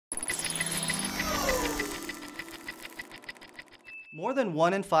More than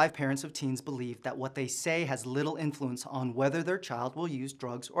 1 in 5 parents of teens believe that what they say has little influence on whether their child will use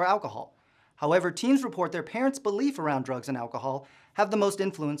drugs or alcohol. However, teens report their parents' belief around drugs and alcohol have the most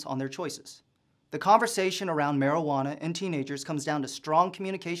influence on their choices. The conversation around marijuana in teenagers comes down to strong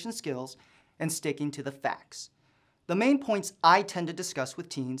communication skills and sticking to the facts. The main points I tend to discuss with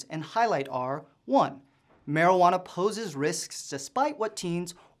teens and highlight are: 1. Marijuana poses risks despite what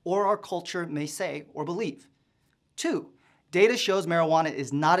teens or our culture may say or believe. 2. Data shows marijuana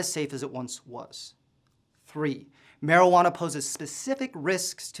is not as safe as it once was. 3. Marijuana poses specific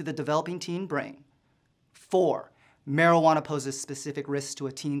risks to the developing teen brain. 4. Marijuana poses specific risks to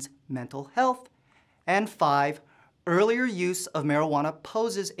a teen's mental health. And 5. Earlier use of marijuana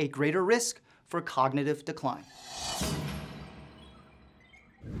poses a greater risk for cognitive decline.